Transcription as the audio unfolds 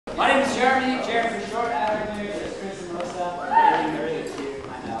My name is Jeremy. Jeremy for short. There's Chris and Melissa. They're really cute.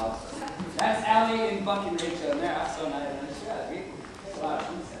 I know. That's Allie and Buck and Rachel. And they're so nice. A lot of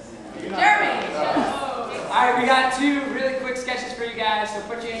princess in there. Jeremy! Alright, we got two really quick sketches for you guys. So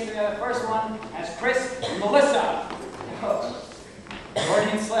put you into the first one as Chris and Melissa.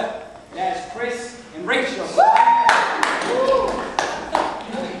 Gordian slip. That's Chris and Rachel.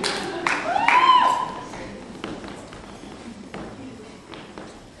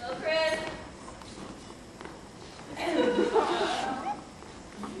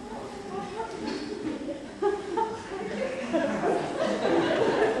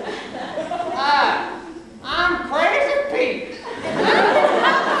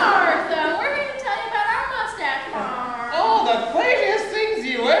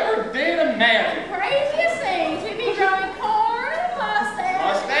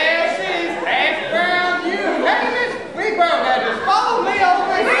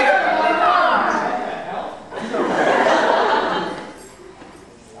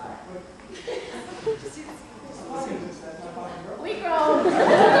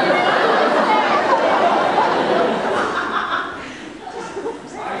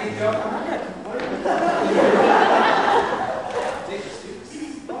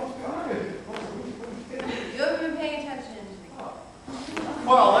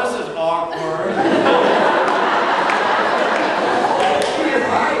 Well, this is awkward.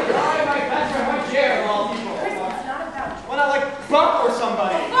 When I like Buck or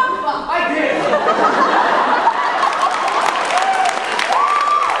somebody. I did.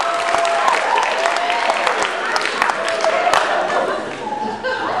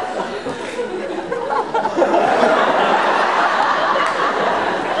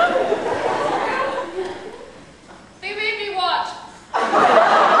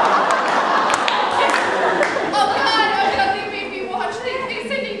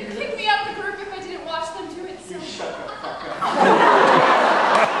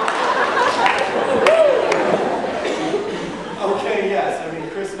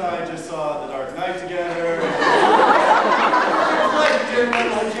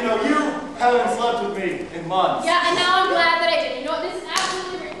 Haven't slept with me in months. Yeah, and now I'm glad that I did. You know what? This is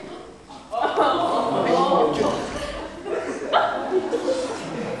absolutely great.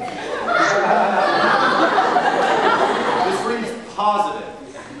 This reads positive.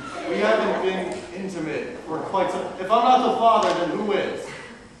 We haven't been intimate for quite some. If I'm not the father, then who is?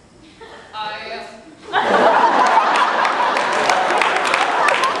 I am.